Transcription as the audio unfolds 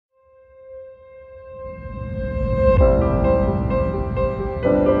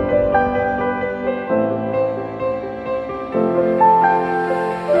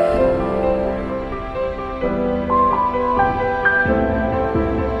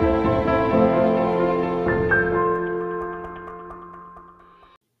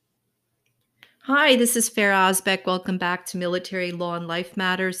Hi, this is Farah Osbeck. Welcome back to Military Law and Life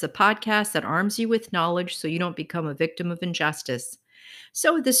Matters, the podcast that arms you with knowledge so you don't become a victim of injustice.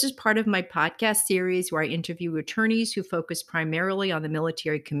 So, this is part of my podcast series where I interview attorneys who focus primarily on the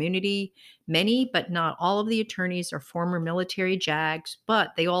military community. Many, but not all of the attorneys are former military JAGs,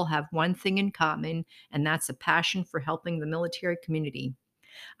 but they all have one thing in common, and that's a passion for helping the military community.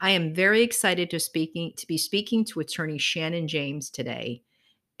 I am very excited to be speaking to attorney Shannon James today.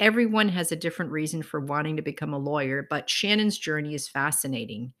 Everyone has a different reason for wanting to become a lawyer, but Shannon's journey is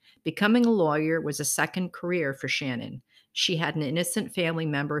fascinating. Becoming a lawyer was a second career for Shannon. She had an innocent family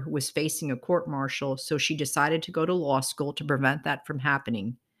member who was facing a court martial, so she decided to go to law school to prevent that from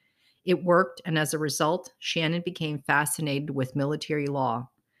happening. It worked, and as a result, Shannon became fascinated with military law.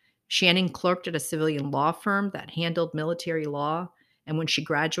 Shannon clerked at a civilian law firm that handled military law, and when she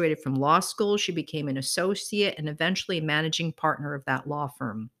graduated from law school, she became an associate and eventually a managing partner of that law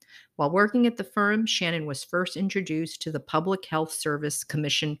firm. While working at the firm, Shannon was first introduced to the Public Health Service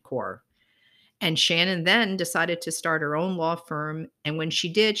Commission Corps. And Shannon then decided to start her own law firm. And when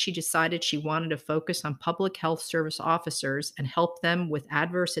she did, she decided she wanted to focus on public health service officers and help them with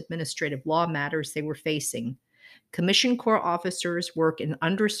adverse administrative law matters they were facing. Commission Corps officers work in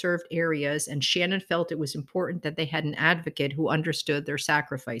underserved areas, and Shannon felt it was important that they had an advocate who understood their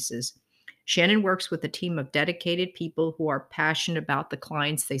sacrifices. Shannon works with a team of dedicated people who are passionate about the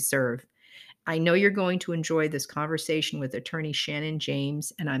clients they serve. I know you're going to enjoy this conversation with attorney Shannon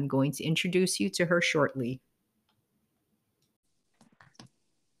James, and I'm going to introduce you to her shortly.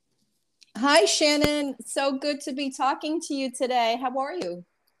 Hi, Shannon. So good to be talking to you today. How are you?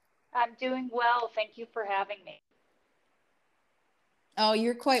 I'm doing well. Thank you for having me. Oh,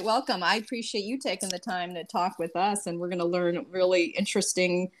 you're quite welcome. I appreciate you taking the time to talk with us, and we're going to learn a really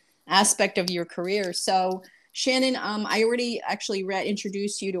interesting aspect of your career. So, Shannon, I already actually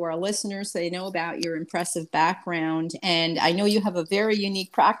introduced you to our listeners so they know about your impressive background, and I know you have a very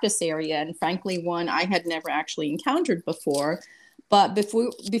unique practice area, and frankly, one I had never actually encountered before. But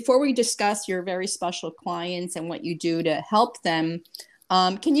before we discuss your very special clients and what you do to help them,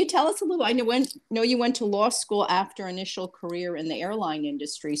 can you tell us a little? I know you went to law school after initial career in the airline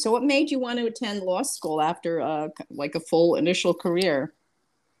industry. So what made you want to attend law school after like a full initial career?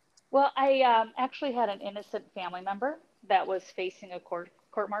 Well, I actually had an innocent family member that was facing a court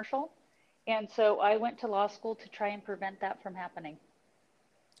martial. And so I went to law school to try and prevent that from happening.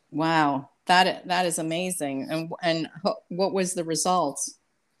 Wow, that is amazing. And what was the results?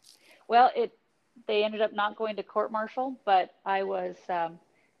 Well, they ended up not going to court martial, but I was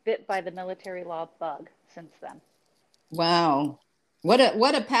bit by the military law bug since then. Wow. What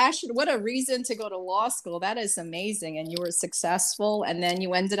a passion, what a reason to go to law school. That is amazing. And you were successful, and then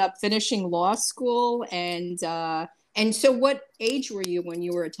you ended up finishing law school. And so what age were you when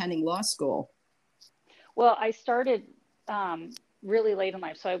you were attending law school? Well, I started really late in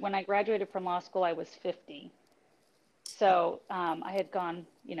life. So when I graduated from law school, I was 50. So I had gone,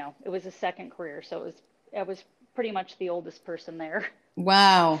 it was a second career. So I was pretty much the oldest person there.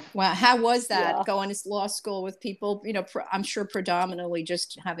 Wow. Wow. How was that Yeah. going to law school with people, I'm sure predominantly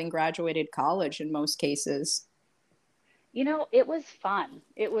just having graduated college in most cases? It was fun.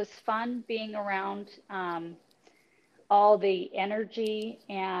 It was fun being around all the energy,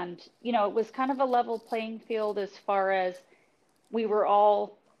 and, it was kind of a level playing field as far as we were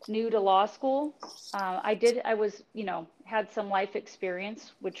all new to law school. I was, had some life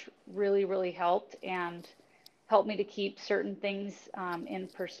experience, which really, really helped and helped me to keep certain things in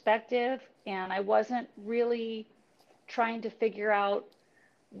perspective. And I wasn't really trying to figure out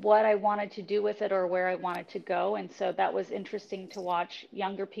what I wanted to do with it or where I wanted to go. And so that was interesting to watch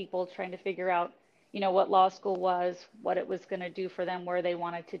younger people trying to figure out, what law school was, what it was going to do for them, where they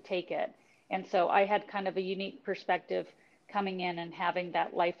wanted to take it. And so I had kind of a unique perspective coming in and having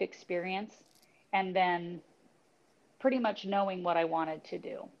that life experience, and then pretty much knowing what I wanted to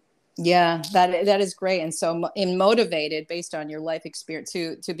do. Yeah, that is great. And so motivated based on your life experience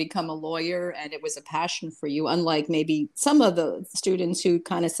to become a lawyer, and it was a passion for you, unlike maybe some of the students who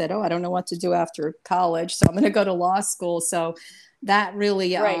kind of said, "Oh, I don't know what to do after college, so I'm going to go to law school." So that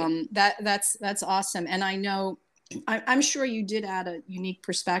really Right. that's awesome. And I know I'm sure you did add a unique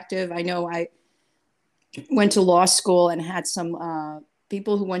perspective. I know I went to law school and had some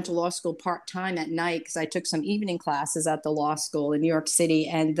people who went to law school part-time at night, because I took some evening classes at the law school in New York City,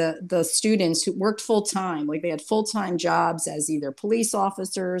 and the students who worked full-time, like they had full-time jobs as either police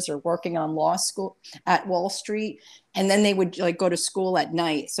officers or working on law school at Wall Street, and then they would like go to school at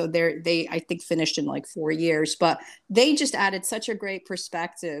night. So they I think finished in like 4 years, but they just added such a great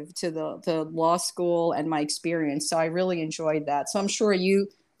perspective to the law school and my experience. So I really enjoyed that. So I'm sure you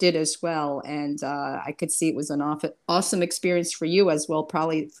did as well. And I could see it was an awesome experience for you as well,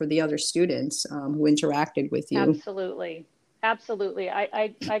 probably for the other students who interacted with you. Absolutely. Absolutely.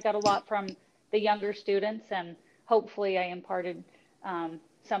 I got a lot from the younger students, and hopefully I imparted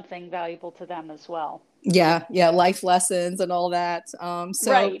something valuable to them as well. Yeah, yeah, life lessons and all that.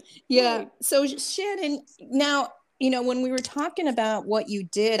 Right. Yeah, Right. so Shannon, now, when we were talking about what you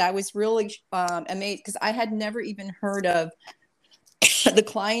did, I was really amazed because I had never even heard of the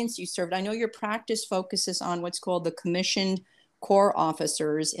clients you served. I know your practice focuses on what's called the commissioned core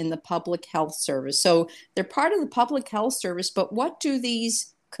officers in the public health service. So they're part of the public health service, but what do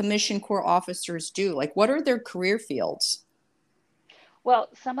these commissioned core officers do? Like, what are their career fields? Well,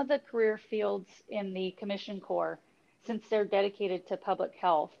 some of the career fields in the Commission Corps, since they're dedicated to public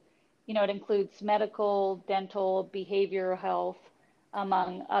health, it includes medical, dental, behavioral health,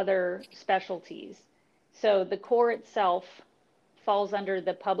 among other specialties. So the Corps itself falls under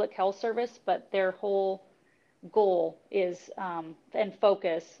the public health service, but their whole goal is and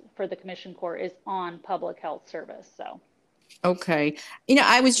focus for the Commission Corps is on public health service. So, Okay.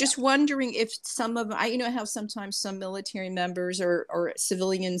 I was yeah. just wondering if some of how sometimes some military members or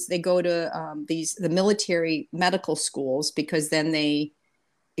civilians, they go to the military medical schools because then they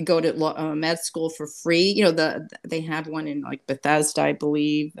go to med school for free. They have one in like Bethesda, I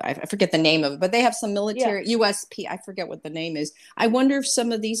believe. I forget the name of it, but they have some Yeah. military USP. I forget what the name is. I wonder if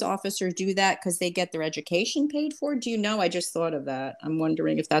some of these officers do that because they get their education paid for. Do you know? I just thought of that. I'm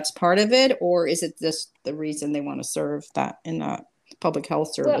wondering if that's part of it, or is it just the reason they want to serve that in the public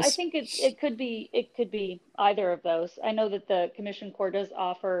health Well, I service? think it could be either of those. I know that the Commission Corps does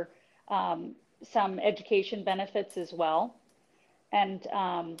offer some education benefits as well, and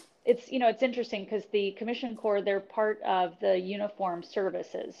it's interesting because the Commission Corps, they're part of the uniformed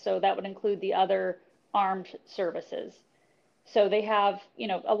services, so that would include the other armed services. So they have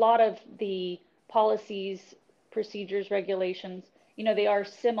a lot of the policies, procedures, regulations. They are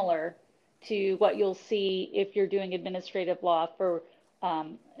similar to what you'll see if you're doing administrative law for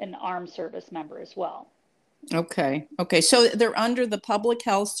an armed service member as well. Okay. Okay. So they're under the public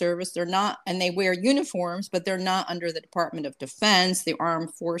health service. They're not, and they wear uniforms, but they're not under the Department of Defense, the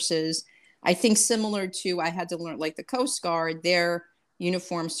armed forces. I think similar to, I had to learn like the Coast Guard, they're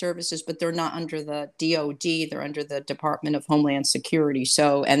uniformed services, but they're not under the DOD. They're under the Department of Homeland Security.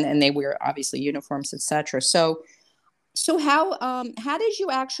 So, and they wear obviously uniforms, etc. So how did you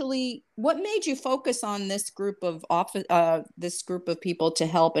actually, what made you focus on this group of people to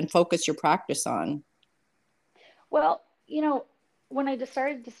help and focus your practice on? Well, when I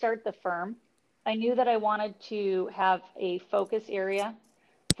decided to start the firm, I knew that I wanted to have a focus area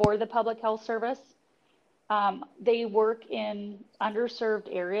for the public health service. They work in underserved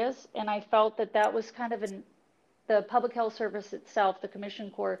areas, and I felt that that was kind of the public health service itself, the Commission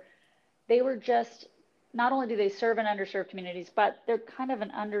Corps. They were just, not only do they serve in underserved communities, but they're kind of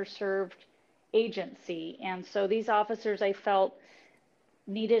an underserved agency. And so these officers, I felt,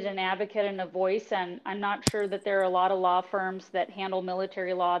 needed an advocate and a voice. And I'm not sure that there are a lot of law firms that handle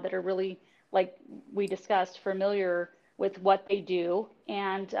military law that are really, like we discussed, familiar with what they do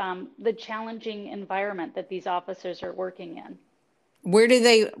and the challenging environment that these officers are working in.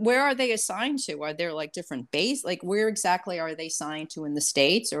 Where are they assigned to? Are there like different base? Like where exactly are they assigned to in the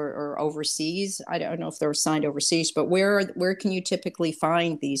States or overseas? I don't know if they're assigned overseas, but where can you typically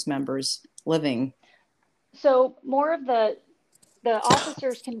find these members living? So more of the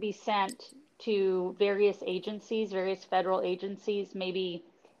officers can be sent to various agencies, various federal agencies, maybe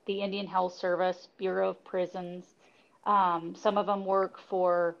the Indian Health Service, Bureau of Prisons. Some of them work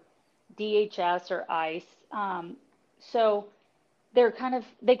for DHS or ICE. So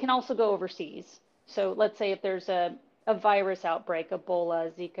they can also go overseas. So let's say if there's a virus outbreak,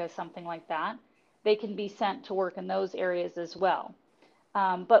 Ebola, Zika, something like that, they can be sent to work in those areas as well.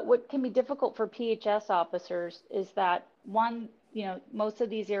 But what can be difficult for PHS officers is that one, most of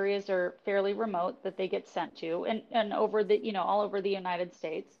these areas are fairly remote that they get sent to and over all over the United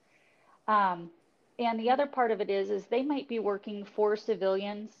States. Um, and the other part of it is they might be working for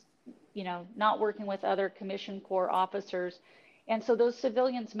civilians, not working with other Commission Corps officers. And so those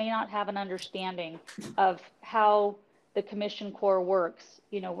civilians may not have an understanding of how the Commission Corps works,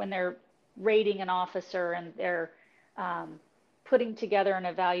 when they're rating an officer and they're um, putting together an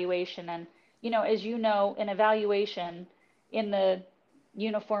evaluation. And, as you know, an evaluation in the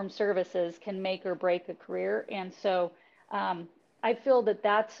uniformed services can make or break a career. And so um, I feel that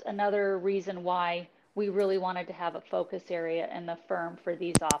that's another reason why we really wanted to have a focus area in the firm for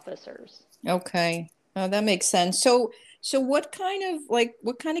these officers. Okay. Oh, that makes sense. So what kind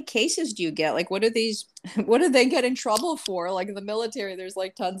of cases do you get? Like, what are these, what do they get in trouble for? Like in the military, there's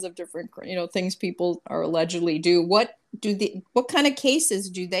like tons of different, things people are allegedly do. What kind of cases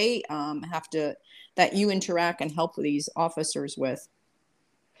do they have to, that you interact and help these officers with?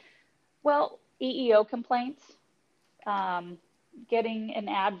 Well, EEO complaints, um, getting an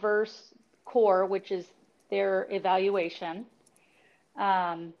adverse core, which is their evaluation.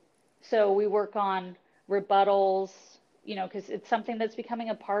 Um, so we work on rebuttals, because it's something that's becoming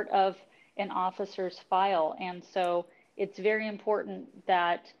a part of an officer's file. And so it's very important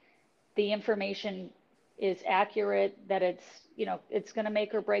that the information is accurate, that it's going to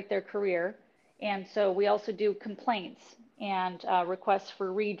make or break their career. And so we also do complaints and requests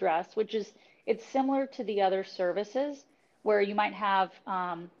for redress, which is it's similar to the other services where you might have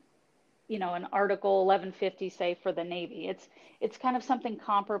an Article 1150, say, for the Navy. It's kind of something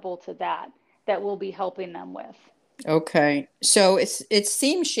comparable to that we'll be helping them with. Okay. So it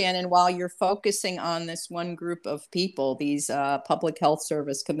seems, Shannon, while you're focusing on this one group of people, these Public Health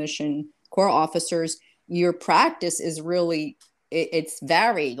Service Commission Corps officers, your practice is really it's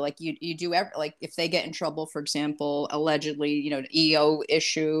varied. Like you do like if they get in trouble, for example, allegedly, an EO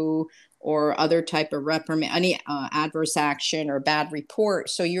issue or other type of reprimand, any adverse action or bad report.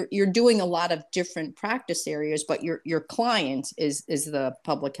 So you're doing a lot of different practice areas, but your client is the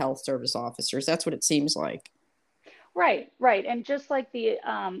Public Health Service officers. That's what it seems like. Right, right. And just like the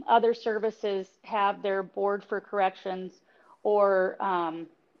other services have their board for corrections, or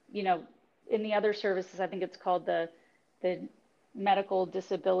you know, in the other services, I think it's called the medical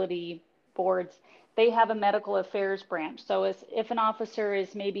disability boards. They have a medical affairs branch. So if an officer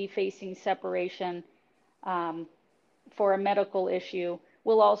is maybe facing separation um, for a medical issue,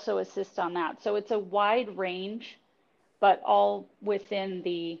 we'll also assist on that. So it's a wide range, but all within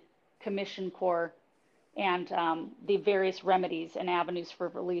the Commission Corps and the various remedies and avenues for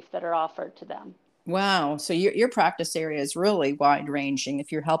relief that are offered to them. Wow. So your practice area is really wide ranging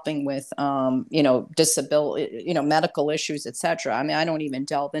if you're helping with, disability, medical issues, et cetera. I mean, I don't even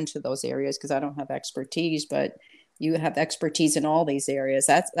delve into those areas because I don't have expertise, but you have expertise in all these areas.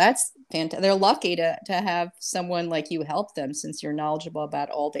 That's fantastic. They're lucky to have someone like you help them since you're knowledgeable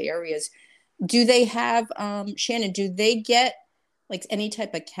about all the areas. Do they have, Shannon, do they get like any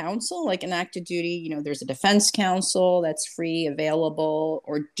type of counsel, like an active duty, there's a defense counsel that's free, available,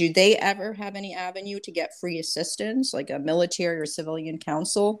 or do they ever have any avenue to get free assistance, like a military or civilian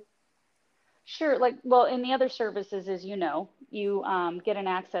counsel? Sure, like, well, in the other services, as you get an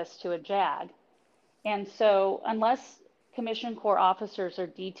access to a JAG. And so, unless Commissioned Corps officers are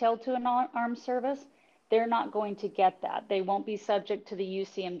detailed to an armed service, they're not going to get that. They won't be subject to the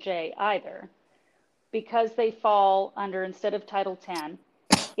UCMJ either. Because they fall under, instead of Title 10,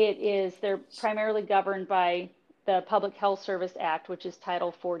 they're primarily governed by the Public Health Service Act, which is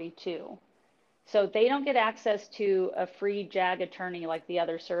Title 42. So they don't get access to a free JAG attorney like the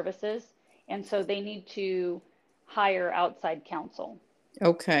other services, and so they need to hire outside counsel.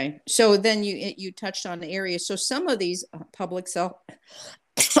 Okay, so then you touched on the area. So some of these public self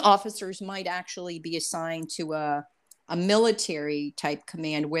officers might actually be assigned to a military type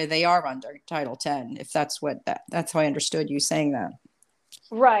command where they are under Title 10, if that's how I understood you saying that.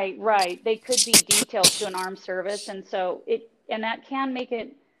 Right, right. They could be detailed to an armed service, and that can make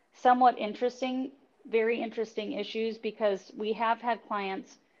it somewhat interesting, very interesting issues, because we have had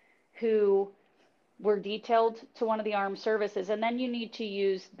clients who were detailed to one of the armed services, and then you need to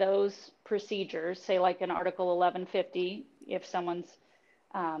use those procedures, say like an Article 1150, if someone's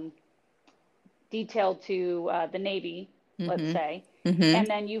um, detailed to the Navy, let's Mm-hmm. say, Mm-hmm. and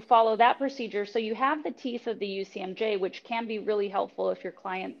then you follow that procedure. So you have the teeth of the UCMJ, which can be really helpful if your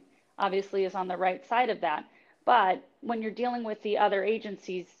client obviously is on the right side of that. But when you're dealing with the other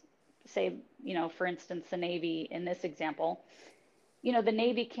agencies, say, for instance, the Navy in this example, the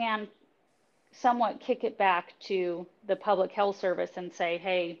Navy can somewhat kick it back to the Public Health Service and say,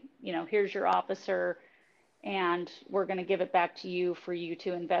 hey, here's your officer, and we're going to give it back to you for you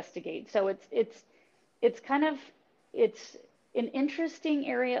to investigate. So it's kind of it's an interesting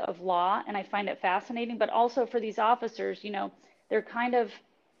area of law, and I find it fascinating. But also for these officers, they're kind of,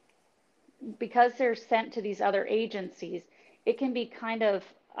 because they're sent to these other agencies, it can be kind of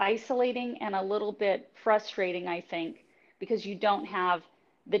isolating and a little bit frustrating, I think, because you don't have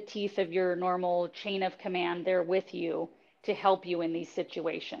the teeth of your normal chain of command there with you to help you in these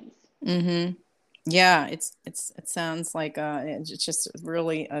situations. Mm-hmm. Yeah, it sounds like it's just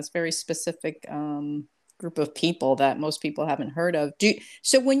really a very specific group of people that most people haven't heard of.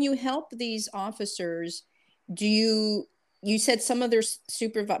 So when you help these officers, do you you said some of their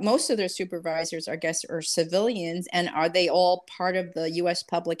most of their supervisors, I guess, are civilians, and are they all part of the U.S.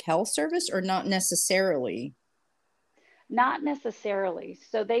 Public Health Service or not necessarily? Not necessarily.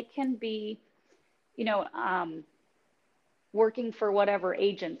 So they can be, you know, working for whatever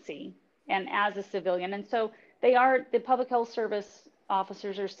agency and as a civilian. And so the public health service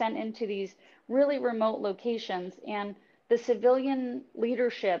officers are sent into these really remote locations, and the civilian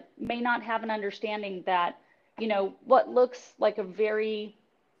leadership may not have an understanding that, what looks like a very,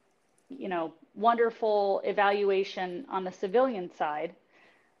 wonderful evaluation on the civilian side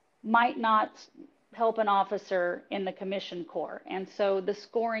might not help an officer in the commission corps. And so the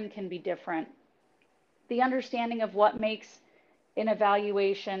scoring can be different. The understanding of what makes an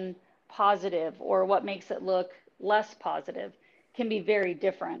evaluation positive or what makes it look less positive can be very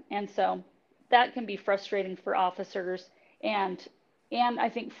different. And so that can be frustrating for officers and I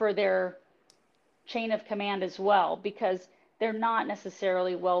think for their chain of command as well, because they're not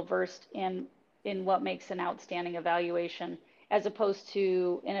necessarily well versed in what makes an outstanding evaluation, as opposed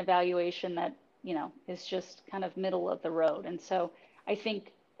to an evaluation that is just kind of middle of the road. And so I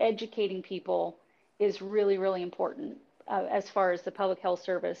think educating people is really, really important as far as the public health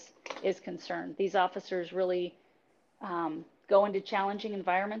service is concerned. These officers really go into challenging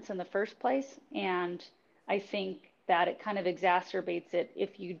environments in the first place, and I think that it kind of exacerbates it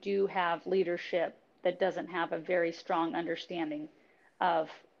if you do have leadership that doesn't have a very strong understanding of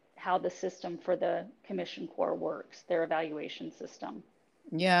how the system for the commission corps works, their evaluation system.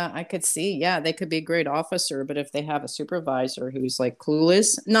 Yeah, I could see. Yeah, they could be a great officer, but if they have a supervisor who's like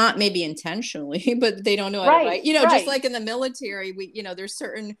clueless, not maybe intentionally, but they don't know how to Right, write, just right, like in the military, there's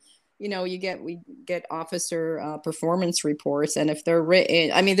certain, we get officer performance reports, and if they're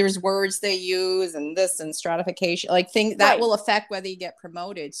written, I mean, there's words they use and this and stratification, like things that right, will affect whether you get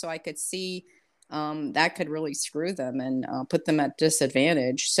promoted. So I could see that could really screw them and put them at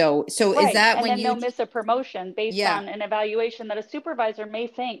disadvantage. So is right. that And when then you, they'll miss a promotion based yeah. on an evaluation that a supervisor may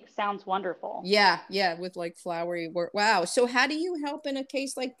think sounds wonderful. Yeah, yeah, with like flowery work. Wow. So how do you help in a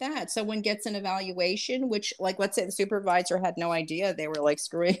case like that? Someone gets an evaluation, which like let's say the supervisor had no idea they were like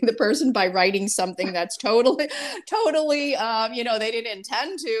screwing the person by writing something that's totally, totally they didn't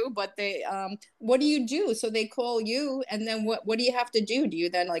intend to, but they what do you do? So they call you and then what do you have to do? Do you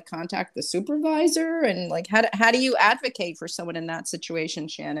then like contact the supervisor and like how do you advocate for someone in that situation,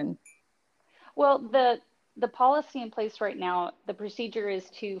 Shannon? Well, the policy in place right now, the procedure is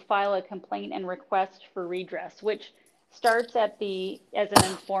to file a complaint and request for redress, which starts as an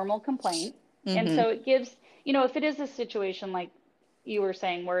informal complaint. And Mm-hmm. so it gives, if it is a situation like you were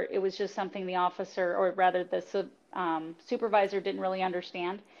saying where it was just something the officer, or rather the supervisor didn't really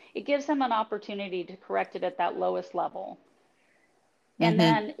understand, it gives them an opportunity to correct it at that lowest level. And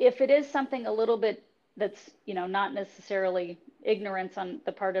Mm-hmm. then if it is something a little bit that's, not necessarily ignorance on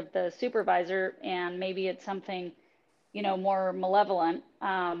the part of the supervisor, and maybe it's something, more malevolent,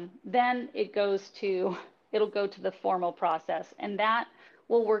 then it'll go to the formal process, and that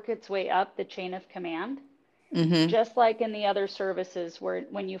will work its way up the chain of command, Mm-hmm. just like in the other services where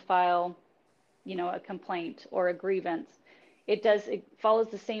when you file, a complaint or a grievance, it follows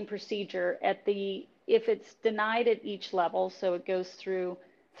the same procedure if it's denied at each level, so it goes through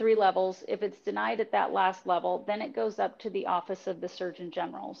 3 levels. If it's denied at that last level, then it goes up to the office of the Surgeon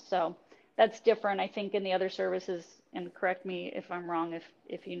General. So that's different, I think, in the other services, and correct me if I'm wrong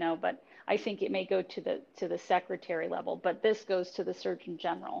if you know, but I think it may go to the secretary level, but this goes to the Surgeon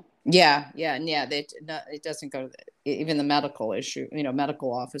General. Yeah, yeah, and yeah. It doesn't go to even the medical issue.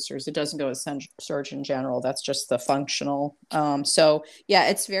 Medical officers. It doesn't go to Surgeon General. That's just the functional. So yeah,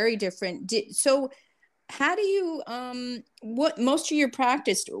 it's very different. So how do you what most of your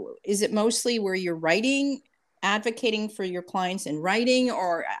practice is it mostly where you're writing, advocating for your clients in writing,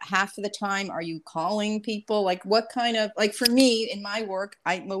 or half of the time are you calling people? Like what kind of like for me in my work,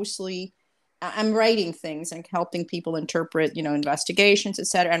 I'm writing things and helping people interpret, investigations, et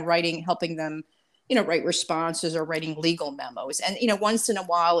cetera, and helping them, write responses or writing legal memos. And, once in a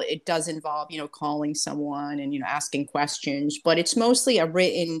while it does involve, calling someone and, asking questions, but it's mostly a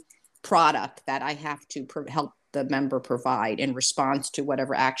written product that I have to help the member provide in response to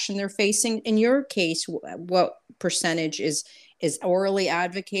whatever action they're facing. In your case, what percentage is orally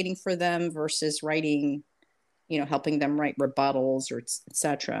advocating for them versus writing, helping them write rebuttals or et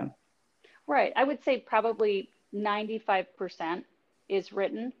cetera? Right. I would say probably 95% is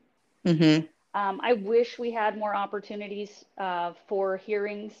written. Mm-hmm. I wish we had more opportunities for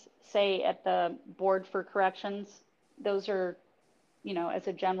hearings, say at the Board for Corrections. Those are, as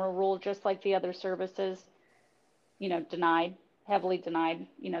a general rule, just like the other services, denied, heavily denied,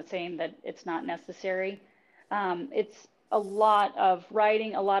 saying that it's not necessary. It's a lot of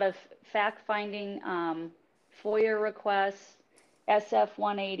writing, a lot of fact finding, FOIA requests, SF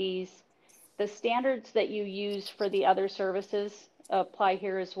 180s. The standards that you use for the other services apply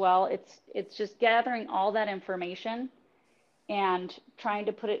here as well. It's just gathering all that information and trying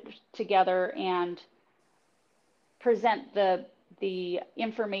to put it together and present the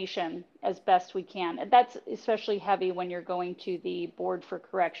information as best we can. And that's especially heavy when you're going to the board for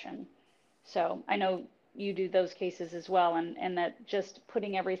correction. So I know you do those cases as well, and that just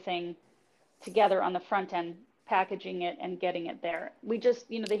putting everything together on the front end, packaging it and getting it there. We just,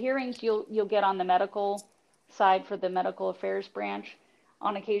 the hearings you'll get on the medical side for the medical affairs branch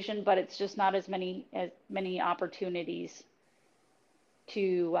on occasion, but it's just not as many opportunities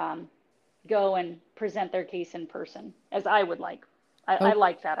to go and present their case in person as I would like. I Oh,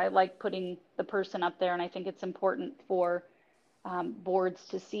 like that. I like putting the person up there, and I think it's important for boards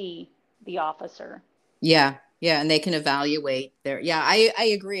to see the officer. yeah. Yeah. And they can evaluate their, yeah, I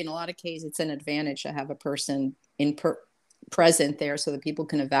agree. In a lot of cases, it's an advantage to have a person present there so that people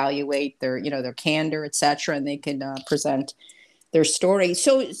can evaluate their, their candor, et cetera, and they can present their story.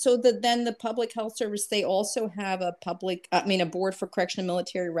 Then the public health service, they also have a board for correctional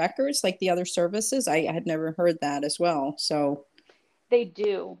military records like the other services. I had never heard that as well. So, They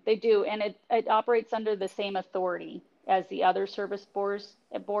do, and it operates under the same authority as the other service boards,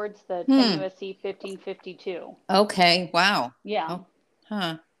 the 10 hmm. USC 1552. Okay. Wow. Yeah. Oh,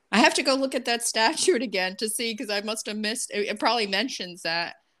 huh. I have to go look at that statute again to see because I must have missed. It probably mentions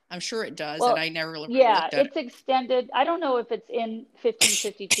that. I'm sure it does, and Well, I never really yeah, looked at it. it's extended. I don't know if it's in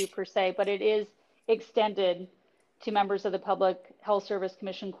 1552 per se, but it is extended to members of the Public Health Service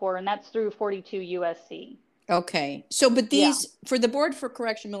Commission Corps, and that's through 42 USC. Okay. So, but Yeah. these for the Board for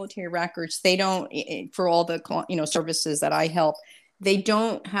Correction Military Records, they don't for all the services that I help, they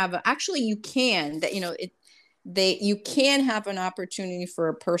don't have. Actually, you can that you can have an opportunity for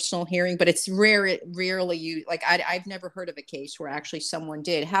a personal hearing, but it's rare. It rarely you like. I've never heard of a case where actually someone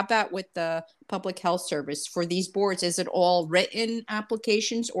did. How about with the Public Health Service for these boards? Is it all written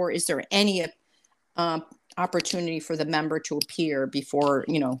applications, or is there any um, opportunity for the member to appear before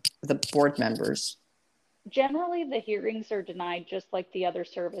the board members? Generally, the hearings are denied just like the other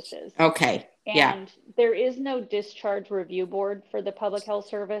services. Okay. Yeah. And there is no discharge review board for the public health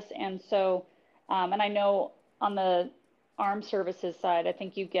service. And so, and I know on the armed services side, I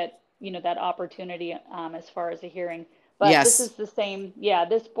think you get, that opportunity as far as a hearing. But this is Yes. the same, yeah,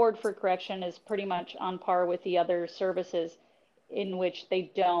 this board for correction is pretty much on par with the other services in which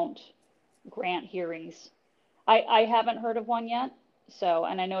they don't grant hearings. I haven't heard of one yet. So,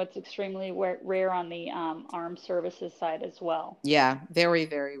 and I know it's extremely rare on the armed services side as well. Yeah. Very,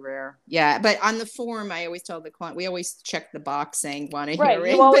 very rare. Yeah. But on the form, I always tell the client, we always check the box saying want a Right, you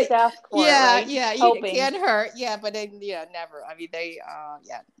hearing. But always ask for it, yeah, right? yeah, it Hoping. can't hurt. Yeah. But yeah, never. I mean,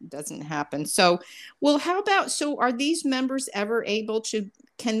 yeah, it doesn't happen. So, well, how about, so are these members ever able to,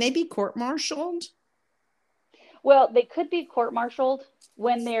 can they be court martialed? Well, they could be court-martialed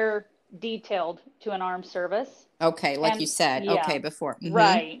when they're detailed to an armed service. Okay. Like you And said. Okay. yeah, Before. Mm-hmm.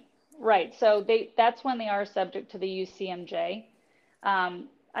 right, right. So that's when they are subject to the UCMJ.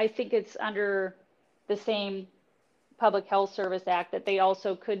 I think it's under the same Public Health Service Act that they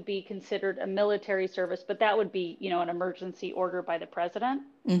also could be considered a military service, but that would be, an emergency order by the president.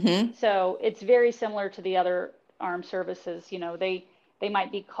 Mm-hmm. So it's very similar to the other armed services. They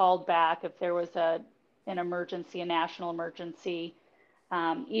might be called back if there was an emergency, a national emergency.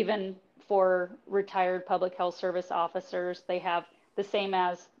 Even for retired public health service officers, they have the same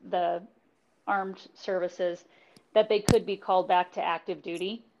as the armed services that they could be called back to active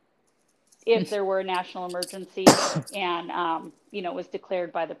duty if there were a national emergency and was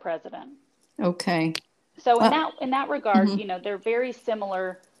declared by the president. Okay. So in Well, that regard, mhm. they're very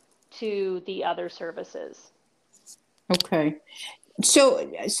similar to the other services. Okay. So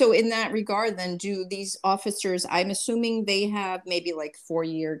in that regard, then do these officers, I'm assuming they have maybe like 4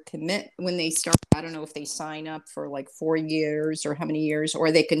 year commit when they start. I don't know if they sign up for like 4 years or how many years, or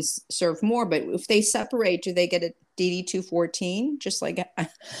they can serve more. But if they separate, do they get a DD 214 just like They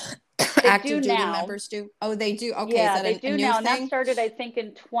do active duty now. members do? Oh, they do. Okay. Is Yeah, that they a do new now. And that thing? started, I think,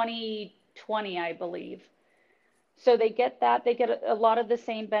 in 2020, I believe. So they get that. They get a lot of the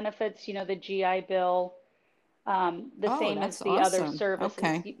same benefits, the GI Bill, the Oh, same as that's the other awesome. services.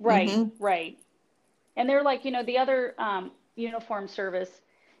 Okay. Right, Mm-hmm. right. And they're like, the other uniform service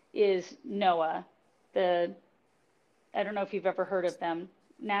is NOAA, the, I don't know if you've ever heard of them,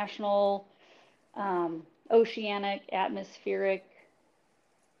 National Oceanic Atmospheric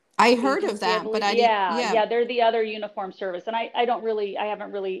I heard of agency, I that, but believe. I didn't. Yeah, Yeah. yeah, they're the other uniform service, and I haven't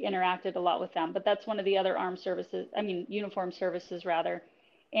really interacted a lot with them, but that's one of the other armed services. I mean, uniform services rather.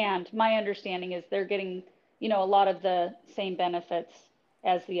 And my understanding is they're getting, a lot of the same benefits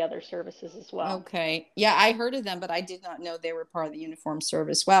as the other services as well. Okay. Yeah, I heard of them, but I did not know they were part of the uniform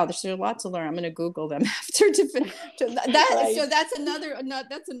service. Wow, there's a lot to learn. I'm going to Google them after that. Right. So that's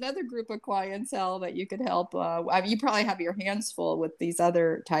another group of clientele that you could help. I mean, you probably have your hands full with these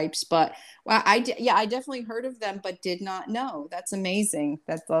other types, but well, yeah, I definitely heard of them, but did not know. That's amazing.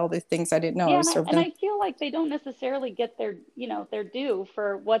 That's all the things I didn't know. I Yeah, was served and them. I feel like they don't necessarily get their, their due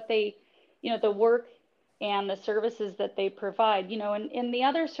for what they, the work and the services that they provide. In the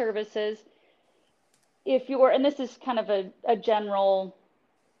other services, if you're, and this is kind of a general,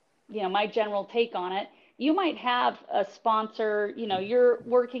 my general take on it, you might have a sponsor, you're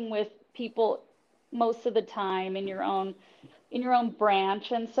working with people most of the time in your own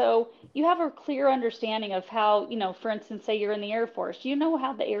branch. And so you have a clear understanding of how, for instance, say you're in the Air Force, you know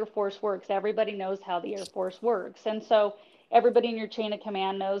how the Air Force works. Everybody knows how the Air Force works. And so everybody in your chain of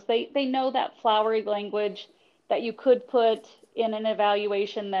command knows, they know that flowery language that you could put in an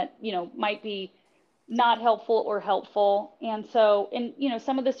evaluation that, might be not helpful or helpful. And so, in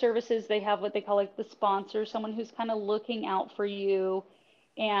some of the services, they have what they call like the sponsor, someone who's kind of looking out for you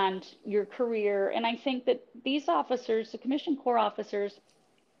and your career. And I think that these officers, the commissioned corps officers,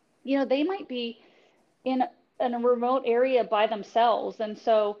 they might be in a remote area by themselves. And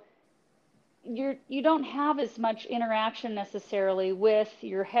so you don't have as much interaction necessarily with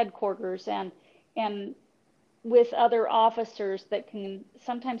your headquarters and with other officers that can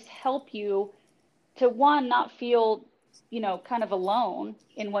sometimes help you to one, not feel, kind of alone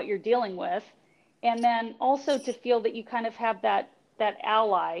in what you're dealing with, and then also to feel that you kind of have that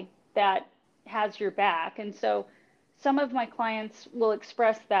ally that has your back. And so some of my clients will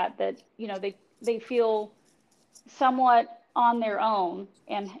express that they feel somewhat on their own,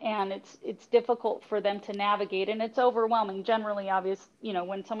 and it's difficult for them to navigate, and it's overwhelming generally. Obvious,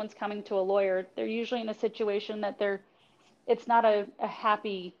 when someone's coming to a lawyer, they're usually in a situation that it's not a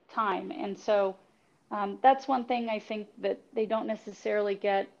happy time. And so that's one thing I think that they don't necessarily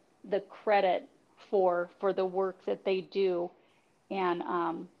get the credit for the work that they do,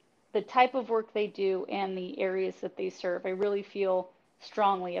 and the type of work they do and the areas that they serve. I really feel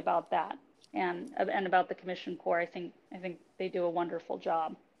strongly about that, and about the Commission Corps. I think they do a wonderful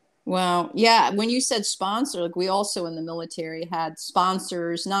job. Well, yeah, when you said sponsor, like we also in the military had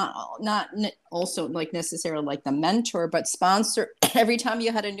sponsors, also like necessarily like the mentor, but sponsor every time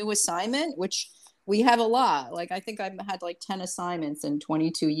you had a new assignment, which we have a lot. Like I think I've had like 10 assignments in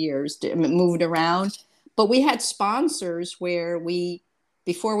 22 years, moved around, but we had sponsors where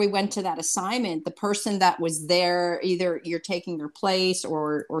before we went to that assignment, the person that was there, either you're taking their place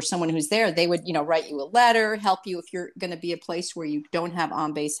or someone who's there, they would, write you a letter, help you if you're going to be a place where you don't have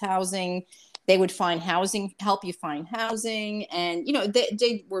on-base housing. They would find housing, help you find housing. And,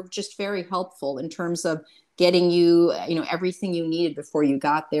 they were just very helpful in terms of getting you, everything you needed before you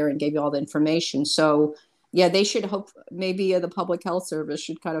got there and gave you all the information. So, yeah, they should hope maybe the public health service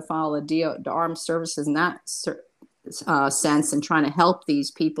should kind of follow the armed services in that sense and trying to help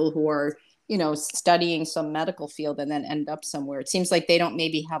these people who are studying some medical field and then end up somewhere. It seems like they don't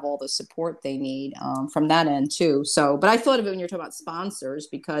maybe have all the support they need from that end too. So but I thought of it when you're talking about sponsors,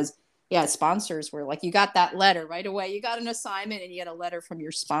 because yeah, sponsors were like, you got that letter right away, you got an assignment and you get a letter from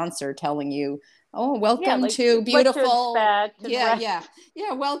your sponsor telling you, oh, Yeah, welcome like to what to beautiful, expect, and yeah, right. yeah,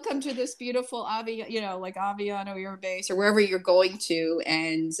 yeah, welcome to this beautiful like Aviano Air Base or wherever you're going to.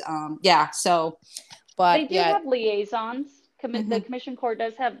 And yeah, so but They do yeah. have liaisons. The Mm-hmm. Commission Corps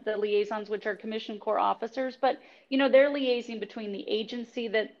does have the liaisons, which are Commission Corps officers, but they're liaising between the agency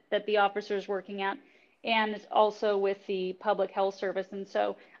that the officer is working at and also with the public health service. And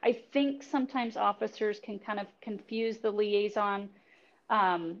so I think sometimes officers can kind of confuse the liaison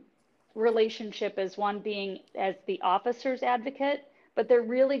um, relationship as one being as the officer's advocate, but they're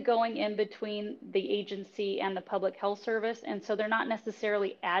really going in between the agency and the public health service. And so they're not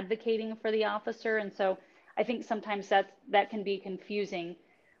necessarily advocating for the officer. And so I think sometimes that can be confusing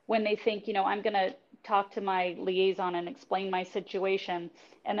when they think, I'm going to talk to my liaison and explain my situation,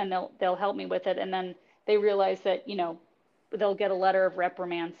 and then they'll help me with it. And then they realize that, they'll get a letter of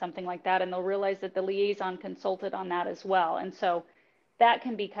reprimand, something like that, and they'll realize that the liaison consulted on that as well. And so that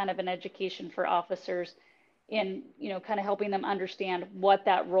can be kind of an education for officers in, kind of helping them understand what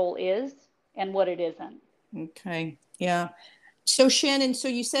that role is and what it isn't, Okay. Yeah. So Shannon, so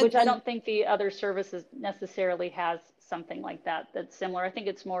you said which I when, don't think the other services necessarily has something like that that's similar. I think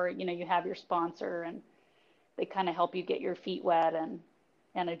it's more, you have your sponsor and they kind of help you get your feet wet and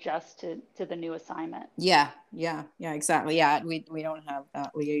and adjust to the new assignment. Yeah, exactly. Yeah, we don't have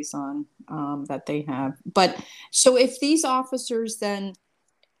that liaison that they have. But so if these officers then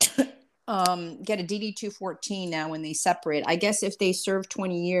get a DD 214 now when they separate, I guess if they serve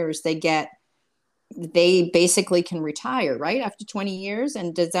 20 years, they basically can retire, right? After 20 years.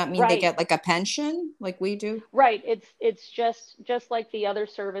 And does that mean they Right. get like a pension like we do? Right. It's just like the other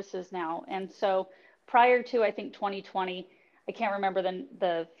services now. And so prior to I think 2020, I can't remember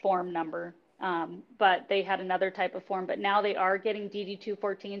the form number, but they had another type of form. But now they are getting DD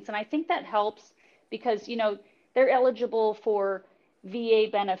 214s, and I think that helps because they're eligible for VA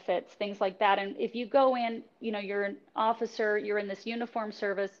benefits, things like that. And if you go in, you're an officer, you're in this uniform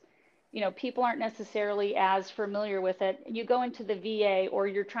service, people aren't necessarily as familiar with it. You go into the VA or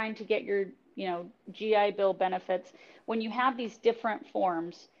you're trying to get your, GI Bill benefits. When you have these different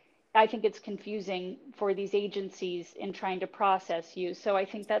forms, I think it's confusing for these agencies in trying to process you. So I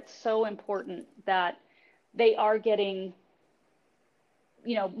think that's so important that they are getting,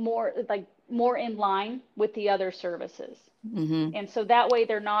 more in line with the other services. Mm-hmm. And so that way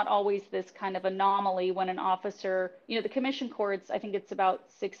they're not always this kind of anomaly when an officer, the commission courts, I think it's about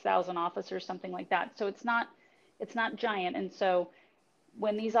 6,000 officers, something like that. So it's not giant. And so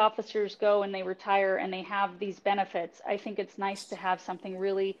when these officers go and they retire and they have these benefits, I think it's nice to have something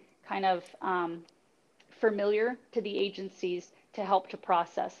really kind of familiar to the agencies to help to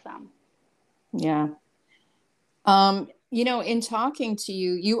process them. Yeah. In talking to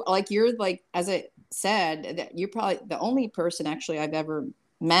you, you're like, as I said, that you're probably the only person actually I've ever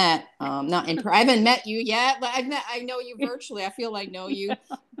met. Not in, I haven't met you yet, but I know you virtually. I feel I know you,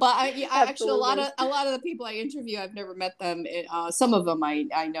 but I actually Absolutely. a lot of the people I interview, I've never met them. Some of them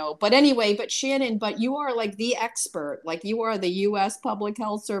I know, but anyway, but Shannon, but you are like the expert, like you are the U.S. Public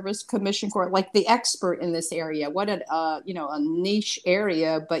Health Service Commission Court, like the expert in this area. What a niche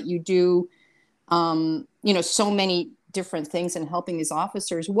area, but you do so many different things in helping these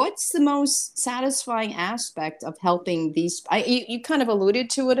officers. What's the most satisfying aspect of helping these? You kind of alluded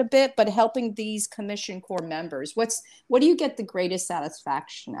to it a bit, but helping these commission core members. What do you get the greatest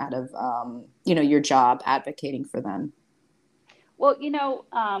satisfaction out of your job advocating for them? Well,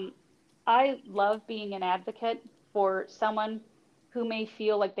 I love being an advocate for someone who may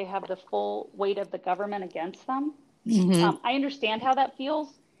feel like they have the full weight of the government against them. Mm-hmm. I understand how that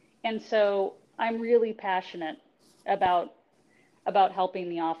feels, and so I'm really passionate about helping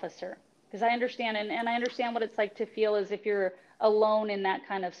the officer because I understand, and I understand what it's like to feel as if you're alone in that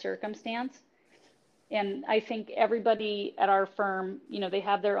kind of circumstance. And I think everybody at our firm, they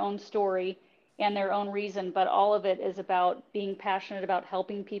have their own story and their own reason, but all of it is about being passionate about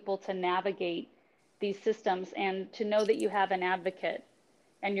helping people to navigate these systems and to know that you have an advocate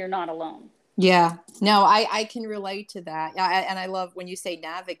and you're not alone. Yeah, no, I can relate to that. And I love when you say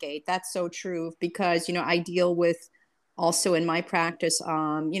navigate. That's so true because, I deal with also in my practice,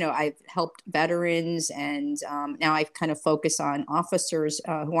 I've helped veterans and now I've kind of focused on officers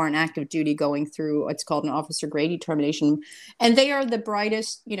who are on active duty going through what's called an officer grade determination. And they are the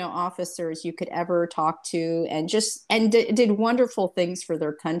brightest, officers you could ever talk to and did wonderful things for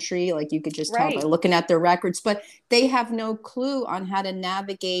their country. Like you could just tell by Right. looking at their records, but they have no clue on how to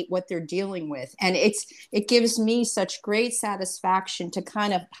navigate what they're dealing with. And it gives me such great satisfaction to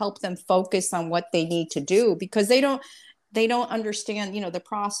kind of help them focus on what they need to do because they don't understand the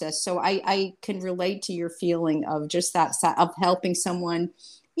process. So I can relate to your feeling of just that of helping someone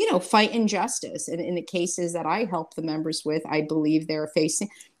fight injustice. And in the cases that I help the members with, I believe they're facing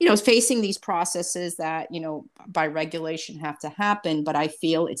these processes that by regulation have to happen, but I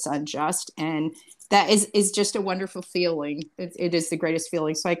feel it's unjust. And that is just a wonderful feeling. It is the greatest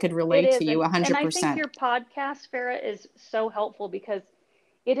feeling, so I could It relate to is. you And I think 100%. your podcast, Farah, is so helpful because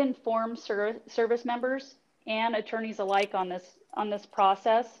it informs service members and attorneys alike on this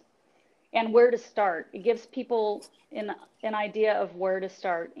process and where to start. It gives people an idea of where to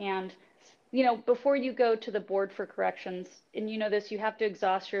start. And before you go to the board for corrections, and you have to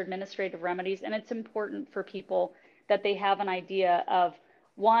exhaust your administrative remedies, and it's important for people that they have an idea of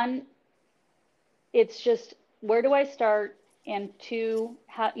one, it's just where do I start, and two,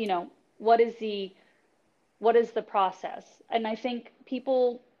 how what is the process? And I think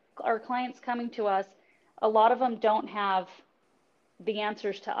people, our clients coming to us, a lot of them don't have the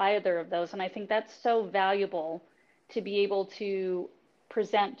answers to either of those. And I think that's so valuable to be able to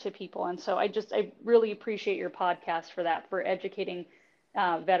present to people. And so I really appreciate your podcast for that, for educating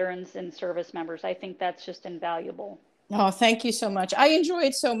veterans and service members. I think that's just invaluable. Oh, thank you so much. I enjoy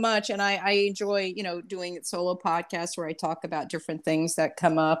it so much. And I enjoy, doing solo podcasts where I talk about different things that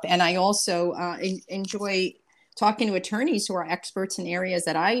come up. And I also enjoy talking to attorneys who are experts in areas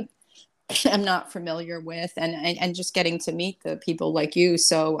that I am not familiar with, and just getting to meet the people like you.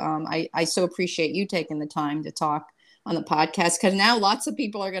 So I so appreciate you taking the time to talk on the podcast, because now lots of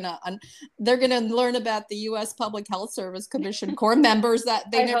people are gonna they're gonna learn about the U.S. Public Health Service Commission core members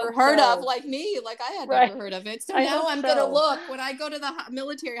that they I never hope heard of, so. like me, like I had Right. never heard of it. So I now hope I'm gonna so. look when I go to the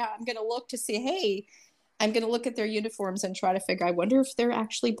military. I'm gonna look to see, hey, I'm going to look at their uniforms and try to figure. I wonder if they're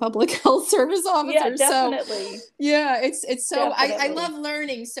actually public health service Yeah, officers. So, definitely. yeah, it's so I love Definitely.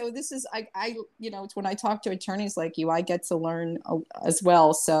 learning. So this is I it's when I talk to attorneys like you, I get to learn as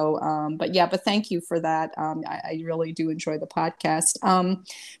well. So, but yeah, but thank you for that. I really do enjoy the podcast.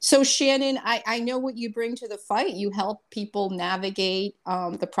 So Shannon, I know what you bring to the fight. You help people navigate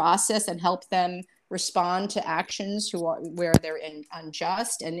the process and help them respond to actions where they're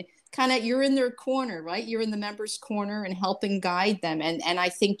unjust, and kind of you're in their corner, right? You're in the members' corner and helping guide them. And I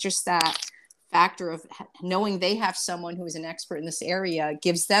think just that factor of knowing they have someone who is an expert in this area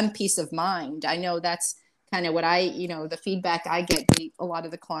gives them peace of mind. I know that's kind of what the feedback I get. A lot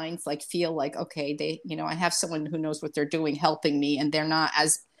of the clients like feel like, okay, I have someone who knows what they're doing helping me, and they're not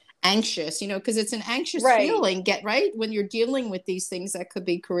as anxious, because it's an anxious Right. feeling, right, when you're dealing with these things that could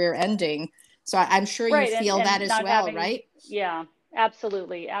be career ending. So I'm sure you Right. feel that And as not well, having, right? yeah,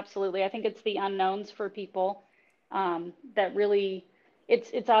 absolutely. Absolutely. I think it's the unknowns for people that really,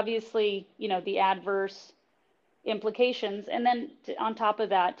 it's obviously, the adverse implications. And then on top of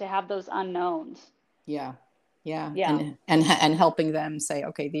that, to have those unknowns. Yeah. Yeah. Yeah. And helping them say,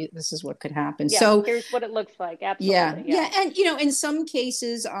 okay, this is what could happen. Yeah. So Here's what it looks like. yeah. Absolutely. Yeah. Yeah. And, in some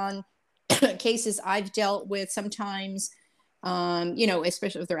cases, on cases I've dealt with, sometimes,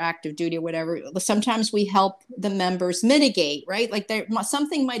 especially if they're active duty or whatever, sometimes we help the members mitigate, right? Like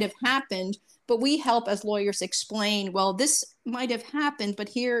something might have happened, but we help as lawyers explain, well, this might have happened, but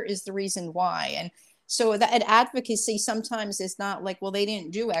here is the reason why. And so that advocacy sometimes is not like, well, they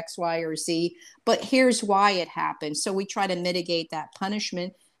didn't do X, Y, or Z, but here's why it happened. So we try to mitigate that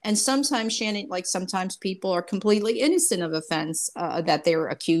punishment. And sometimes, Shannon, like sometimes people are completely innocent of offense that they're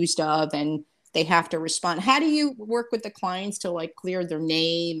accused of, and they have to respond. How do you work with the clients to like clear their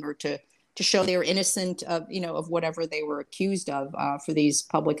name, or to show they were innocent of of whatever they were accused of, for these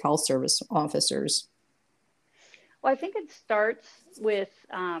public health service officers? Well, I think it starts with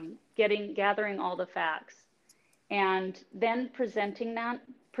gathering all the facts and then presenting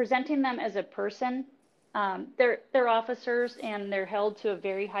them as a person. They're officers and they're held to a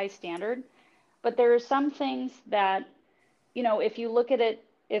very high standard, but there are some things that, if you look at it,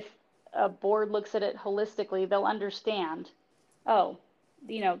 if a board looks at it holistically, they'll understand, oh,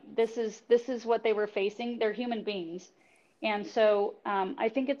 this is what they were facing. They're human beings. And so I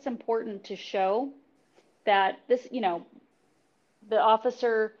think it's important to show that the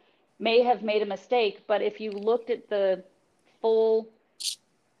officer may have made a mistake, but if you looked at the full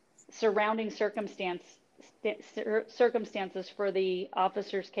surrounding circumstances for the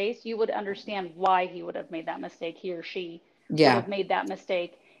officer's case, you would understand why he would have made that mistake. He or she would Yeah. have made that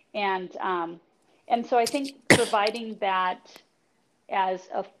mistake, and so I think providing that as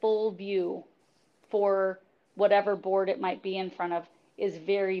a full view for whatever board it might be in front of is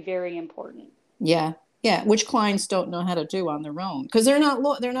very, very important. Yeah. Yeah, which clients don't know how to do on their own, because they're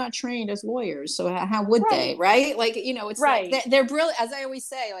not trained as lawyers. So how would they, Right, right? Like, it's like right. they're brilliant, as I always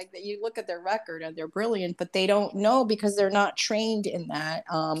say, like that you look at their record and they're brilliant, but they don't know because they're not trained in that.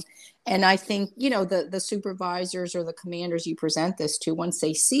 And I think, the supervisors or the commanders you present this to, once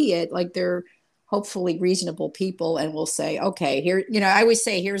they see it, like they're hopefully reasonable people and will say, okay, here, I always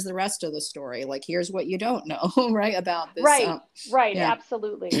say, here's the rest of the story. Like, here's what you don't know, right, about this. Right, right, Yeah.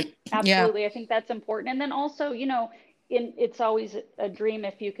 absolutely. Yeah. Absolutely. I think that's important. And then also, it's always a dream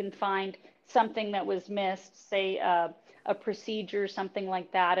if you can find something that was missed, say a procedure, something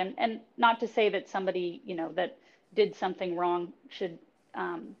like that. And not to say that somebody, that did something wrong should,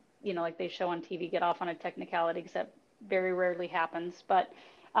 like they show on TV, get off on a technicality, because that very rarely happens. But,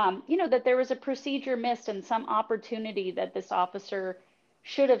 that there was a procedure missed and some opportunity that this officer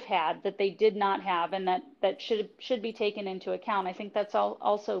should have had that they did not have, and that should be taken into account. I think that's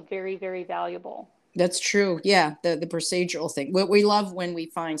also very, very valuable. That's true. Yeah, the procedural thing. We love when we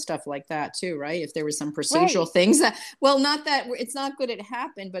find stuff like that too, right? If there was some procedural Right. things that, well, not that it's not good it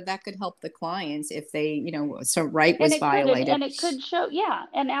happened, but that could help the clients if they, some right And was it could, and, violated. and it could show, yeah,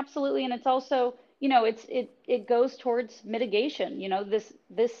 and absolutely. And it's also, it goes towards mitigation.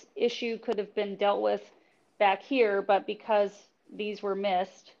 This issue could have been dealt with back here, but because these were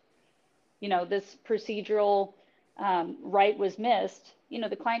missed, this procedural right was missed,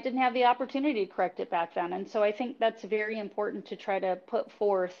 the client didn't have the opportunity to correct it back then. And so I think that's very important to try to put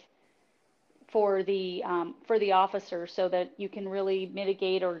forth for the officer so that you can really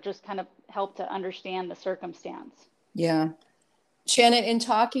mitigate or just kind of help to understand the circumstance. Yeah. Shannon, in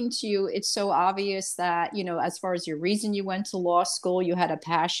talking to you, it's so obvious that, as far as your reason you went to law school, you had a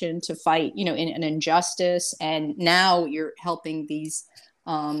passion to fight, in an injustice. And now you're helping these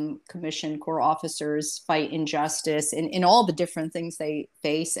commission corps officers fight injustice in all the different things they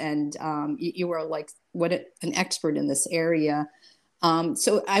face. And you are like an expert in this area.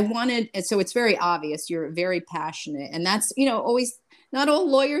 So it's very obvious you're very passionate, and that's, always not all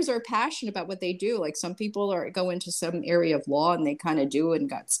lawyers are passionate about what they do. Like some people go into some area of law and they kind of do and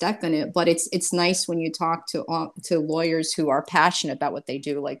got stuck in it. But it's nice when you talk to lawyers who are passionate about what they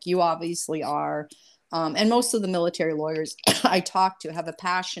do, like you obviously are. And most of the military lawyers I talk to have a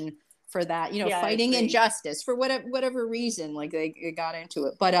passion for that, Yeah, I fighting agree. injustice for whatever reason, like they got into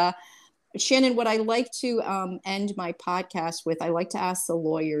it. But Shannon, what I like to end my podcast with, I like to ask the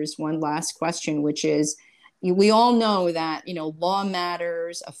lawyers one last question, which is, we all know that, law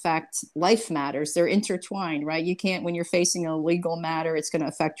matters affect life matters. They're intertwined, right? You can't, when you're facing a legal matter, it's going to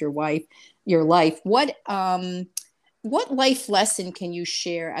affect your life. What life lesson can you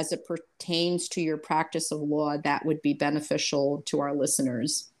share as it pertains to your practice of law that would be beneficial to our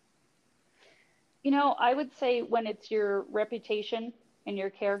listeners? I would say when it's your reputation and your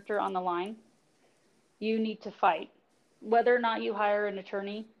character on the line, you need to fight. Whether or not you hire an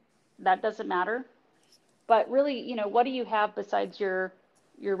attorney, that doesn't matter. But really, what do you have besides your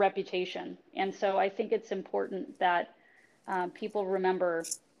reputation? And so I think it's important that people remember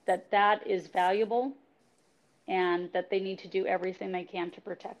that that is valuable and that they need to do everything they can to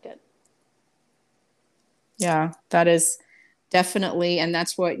protect it. Yeah, that is definitely, and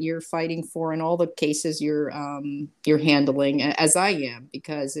that's what you're fighting for in all the cases you're handling, as I am,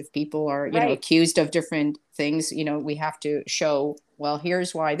 because if people are, Right. accused of different things, we have to show, well,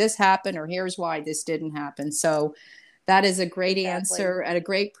 here's why this happened or here's why this didn't happen. So that is a great Exactly. answer and a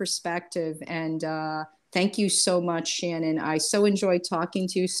great perspective. And thank you so much, Shannon. I so enjoyed talking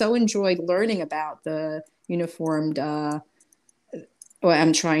to you, so enjoyed learning about the uniformed well,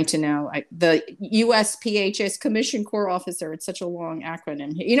 I'm trying to now. The USPHS Commission Corps Officer. It's such a long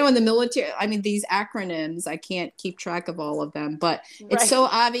acronym. In the military, I mean, these acronyms, I can't keep track of all of them, but it's so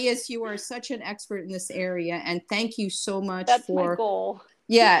Right. obvious you are such an expert in this area. And thank you so much That's my goal.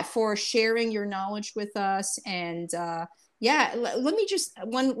 for sharing your knowledge with us. And yeah, let me just,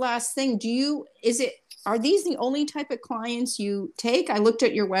 one last thing. Are these the only type of clients you take? I looked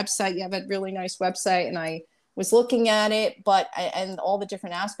at your website. You have a really nice website, and I was looking at it, and all the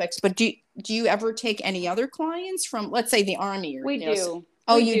different aspects. But do you ever take any other clients from, let's say, the Army or, We do.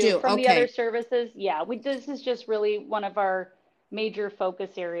 Oh, We you do. do. From the other Okay. services, yeah. This is just really one of our major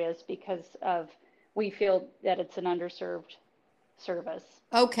focus areas because of we feel that it's an underserved service.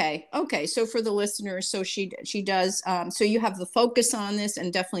 Okay. Okay. So for the listeners, so she does. So you have the focus on this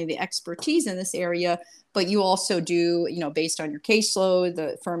and definitely the expertise in this area, but you also do, based on your caseload,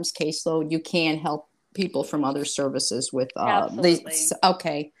 the firm's caseload, you can help people from other services with these. Absolutely.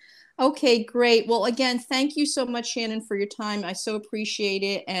 Okay. Okay. Great. Well, again, thank you so much, Shannon, for your time. I so appreciate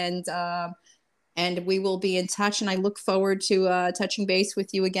it, and we will be in touch. And I look forward to touching base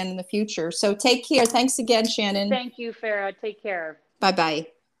with you again in the future. So take care. Thanks again, Shannon. Thank you, Farah. Take care. Bye bye.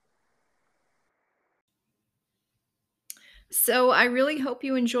 So I really hope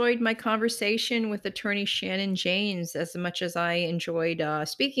you enjoyed my conversation with attorney Shannon James as much as I enjoyed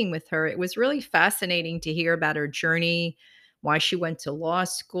speaking with her. It was really fascinating to hear about her journey, why she went to law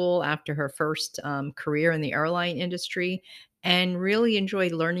school after her first career in the airline industry, and really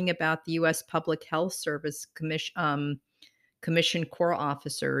enjoyed learning about the U.S. Public Health Service Commission Corps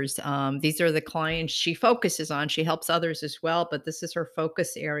officers. These are the clients she focuses on. She helps others as well, but this is her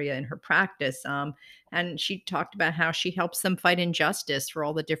focus area in her practice. And she talked about how she helps them fight injustice for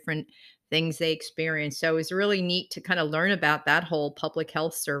all the different things they experience. So it was really neat to kind of learn about that whole public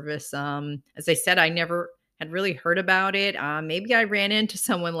health service. As I said, I never had really heard about it. Maybe I ran into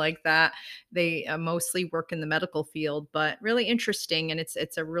someone like that. They mostly work in the medical field, but really interesting. And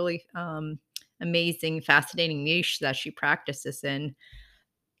it's a really amazing, fascinating niche that she practices in.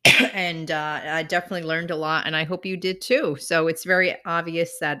 And I definitely learned a lot, and I hope you did too. So it's very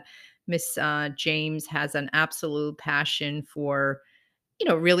obvious that Miss James has an absolute passion for,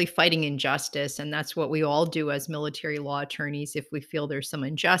 really fighting injustice. And that's what we all do as military law attorneys. If we feel there's some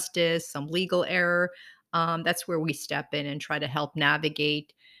injustice, some legal error, that's where we step in and try to help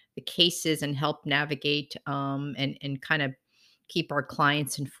navigate the cases and help navigate and kind of keep our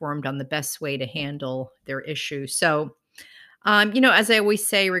clients informed on the best way to handle their issues. So, as I always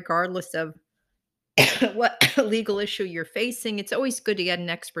say, regardless of what legal issue you're facing, it's always good to get an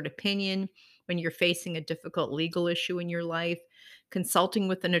expert opinion when you're facing a difficult legal issue in your life, consulting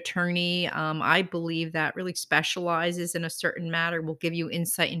with an attorney, I believe that really specializes in a certain matter, will give you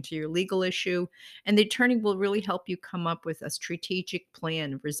insight into your legal issue, and the attorney will really help you come up with a strategic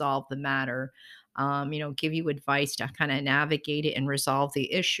plan to resolve the matter. Give you advice to kind of navigate it and resolve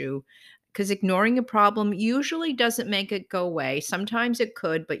the issue. Because ignoring a problem usually doesn't make it go away. Sometimes it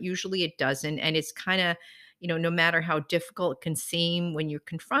could, but usually it doesn't. And it's kind of, no matter how difficult it can seem, when you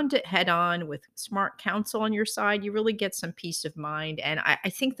confront it head on with smart counsel on your side, you really get some peace of mind. And I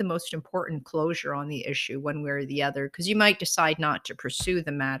think the most important closure on the issue, one way or the other, because you might decide not to pursue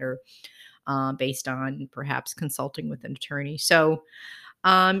the matter based on perhaps consulting with an attorney. So,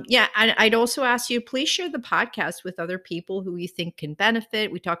 yeah, I'd also ask you, please share the podcast with other people who you think can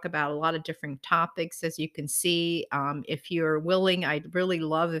benefit. We talk about a lot of different topics, as you can see. If you're willing, I'd really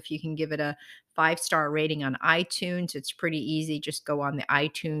love if you can give it a 5-star rating on iTunes. It's pretty easy. Just go on the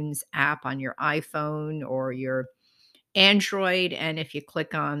iTunes app on your iPhone or your Android. And if you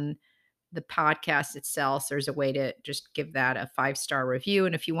click on the podcast itself, there's a way to just give that a 5-star review.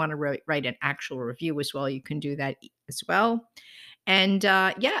 And if you want to write an actual review as well, you can do that as well. And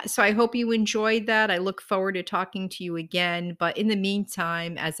yeah, so I hope you enjoyed that. I look forward to talking to you again. But in the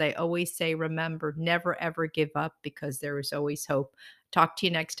meantime, as I always say, remember, never ever give up because there is always hope. Talk to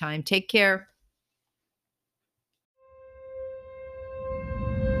you next time. Take care.